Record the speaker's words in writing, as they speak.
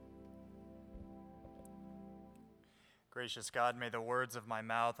Gracious God, may the words of my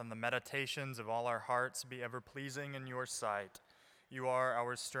mouth and the meditations of all our hearts be ever pleasing in your sight. You are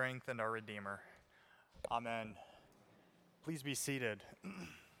our strength and our Redeemer. Amen. Please be seated.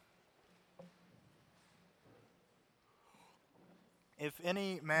 If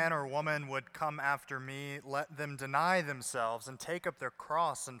any man or woman would come after me, let them deny themselves and take up their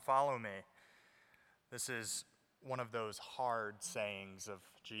cross and follow me. This is one of those hard sayings of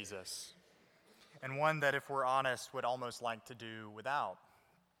Jesus, and one that, if we're honest, would almost like to do without.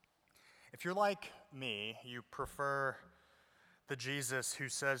 If you're like me, you prefer the Jesus who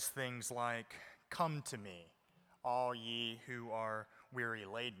says things like, "Come to me, all ye who are weary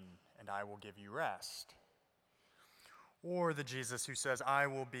laden, and I will give you rest." Or the Jesus who says, "I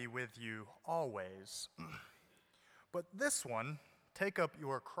will be with you always." But this one, take up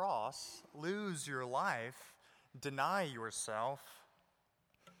your cross, lose your life, deny yourself.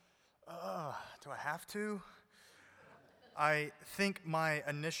 Do I have to? I think my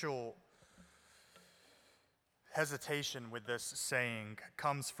initial hesitation with this saying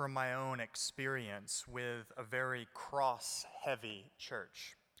comes from my own experience with a very cross-heavy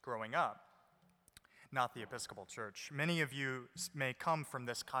church growing up. Not the Episcopal Church. Many of you may come from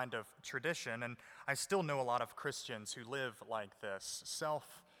this kind of tradition, and I still know a lot of Christians who live like this.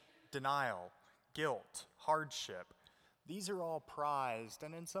 Self-denial, guilt, hardship. These are all prized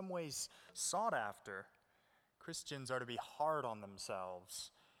and in some ways sought after. Christians are to be hard on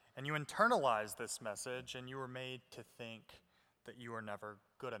themselves, and you internalize this message and you are made to think that you are never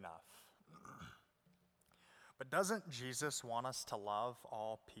good enough. But doesn't Jesus want us to love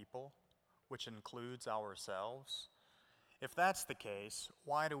all people, which includes ourselves? If that's the case,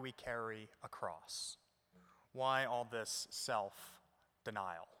 why do we carry a cross? Why all this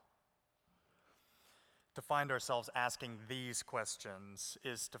self-denial? To find ourselves asking these questions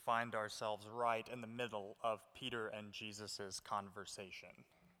is to find ourselves right in the middle of Peter and Jesus' conversation.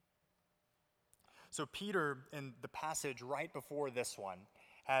 So Peter, in the passage right before this one,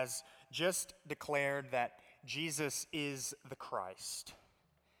 has just declared that Jesus is the Christ.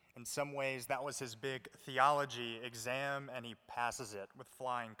 In some ways, that was his big theology exam, and he passes it with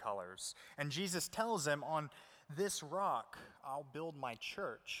flying colors. And Jesus tells him, "On this rock, I'll build my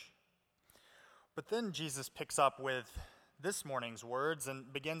church." But then Jesus picks up with this morning's words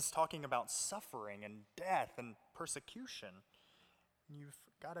and begins talking about suffering and death and persecution. You've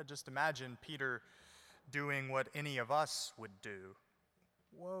got to just imagine Peter doing what any of us would do.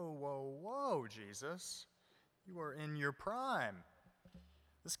 Whoa, Jesus. You are in your prime.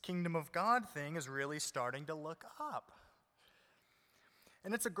 This kingdom of God thing is really starting to look up.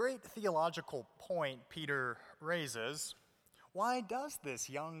 And it's a great theological point Peter raises. Why does this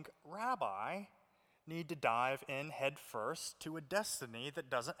young rabbi need to dive in head first to a destiny that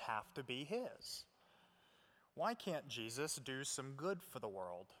doesn't have to be his? Why can't Jesus do some good for the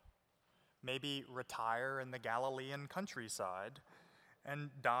world? Maybe retire in the Galilean countryside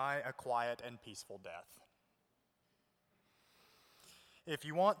and die a quiet and peaceful death. If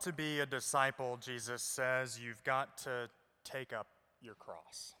you want to be a disciple, Jesus says, you've got to take up your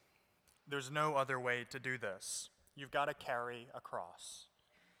cross. There's no other way to do this. You've got to carry a cross.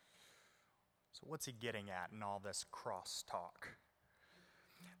 So what's he getting at in all this cross talk?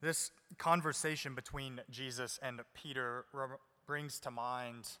 This conversation between Jesus and Peter brings to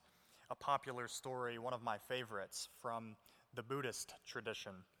mind a popular story, one of my favorites, from the Buddhist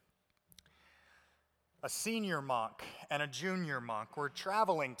tradition. A senior monk and a junior monk were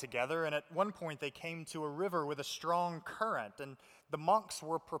traveling together, and at one point they came to a river with a strong current, and the monks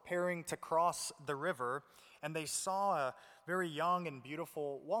were preparing to cross the river, and they saw a very young and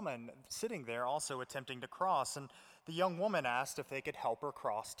beautiful woman sitting there also attempting to cross, and the young woman asked if they could help her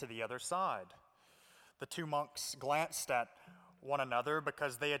cross to the other side. The two monks glanced at one another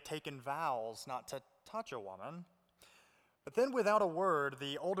because they had taken vows not to touch a woman. But then, without a word,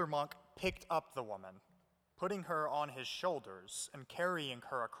 the older monk picked up the woman, putting her on his shoulders and carrying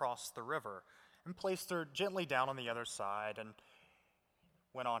her across the river, and placed her gently down on the other side and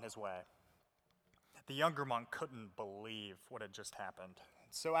went on his way. The younger monk couldn't believe what had just happened.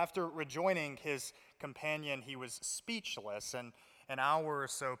 So after rejoining his companion, he was speechless, and an hour or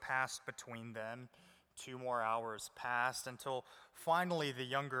so passed between them. 2 more hours passed until finally the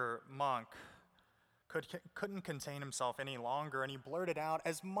younger monk couldn't contain himself any longer, and he blurted out,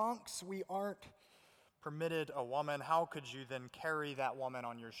 "As monks, we aren't permitted a woman. How could you then carry that woman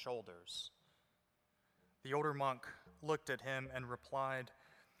on your shoulders?" The older monk looked at him and replied,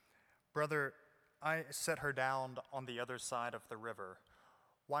 "Brother, I set her down on the other side of the river.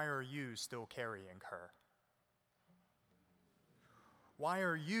 Why are you still carrying her?" Why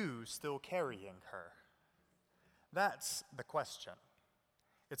are you still carrying her? That's the question.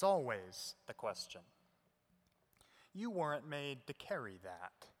 It's always the question. You weren't made to carry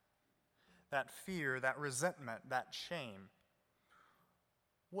that fear, that resentment, that shame.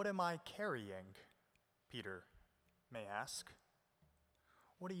 What am I carrying? Peter may ask.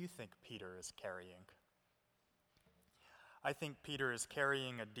 What do you think Peter is carrying? I think Peter is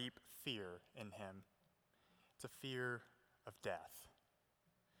carrying a deep fear in him. It's a fear of death.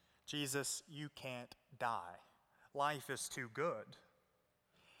 Jesus, you can't die. Life is too good.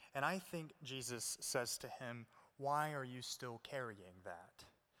 And I think Jesus says to him, why are you still carrying that?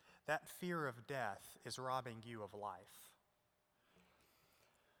 That fear of death is robbing you of life.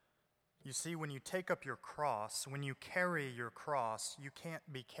 You see, when you take up your cross, when you carry your cross, you can't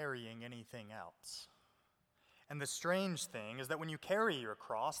be carrying anything else. And the strange thing is that when you carry your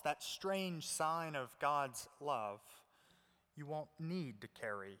cross, that strange sign of God's love, you won't need to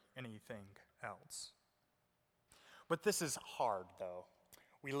carry anything else. But this is hard, though.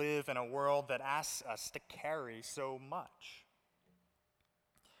 We live in a world that asks us to carry so much.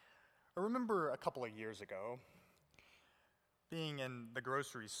 I remember a couple of years ago being in the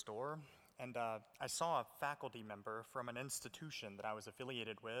grocery store, and I saw a faculty member from an institution that I was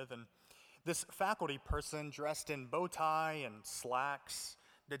affiliated with, and this faculty person dressed in bow tie and slacks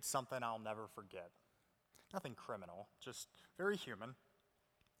did something I'll never forget. Nothing criminal, just very human.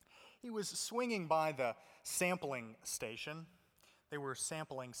 He was swinging by the sampling station. They were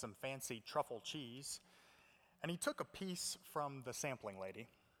sampling some fancy truffle cheese, and he took a piece from the sampling lady.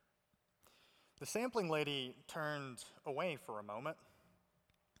 The sampling lady turned away for a moment,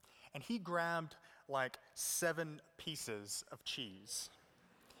 and he grabbed like 7 pieces of cheese,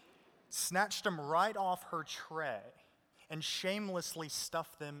 snatched them right off her tray, and shamelessly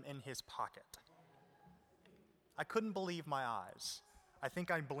stuffed them in his pocket. I couldn't believe my eyes. I think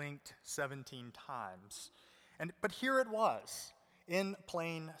I blinked 17 times. But here it was, in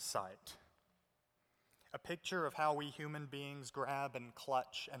plain sight. A picture of how we human beings grab and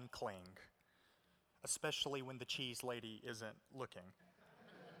clutch and cling, especially when the cheese lady isn't looking.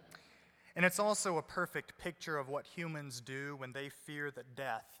 And it's also a perfect picture of what humans do when they fear that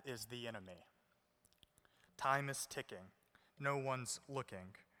death is the enemy. Time is ticking. No one's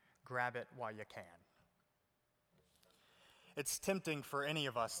looking. Grab it while you can. It's tempting for any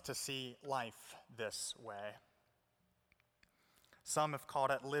of us to see life this way. Some have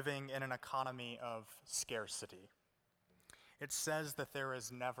called it living in an economy of scarcity. It says that there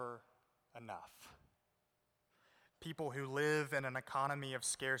is never enough. People who live in an economy of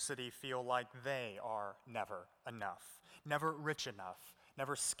scarcity feel like they are never enough, never rich enough,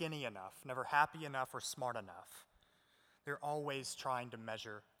 never skinny enough, never happy enough or smart enough. They're always trying to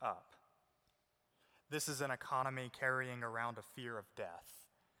measure up. This is an economy carrying around a fear of death,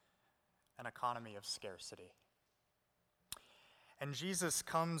 an economy of scarcity. And Jesus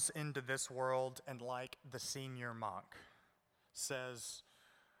comes into this world and, like the senior monk, says,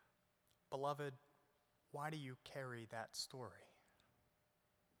 "Beloved, why do you carry that story?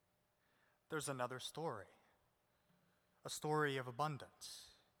 There's another story, a story of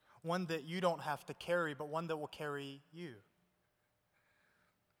abundance, one that you don't have to carry, but one that will carry you.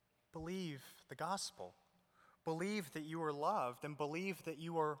 Believe the gospel. Believe that you are loved, and believe that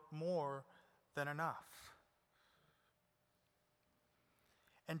you are more than enough.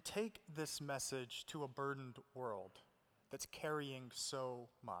 And take this message to a burdened world that's carrying so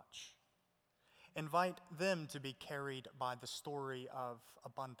much. Invite them to be carried by the story of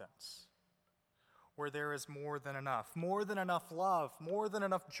abundance, where there is more than enough love, more than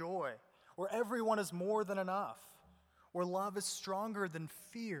enough joy, where everyone is more than enough, where love is stronger than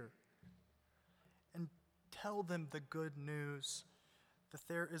fear. And tell them the good news that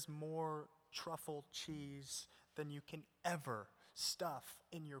there is more truffle cheese than you can ever stuff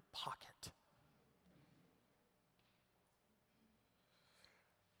in your pocket."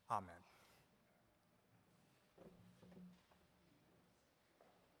 Amen.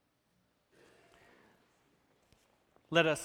 Let us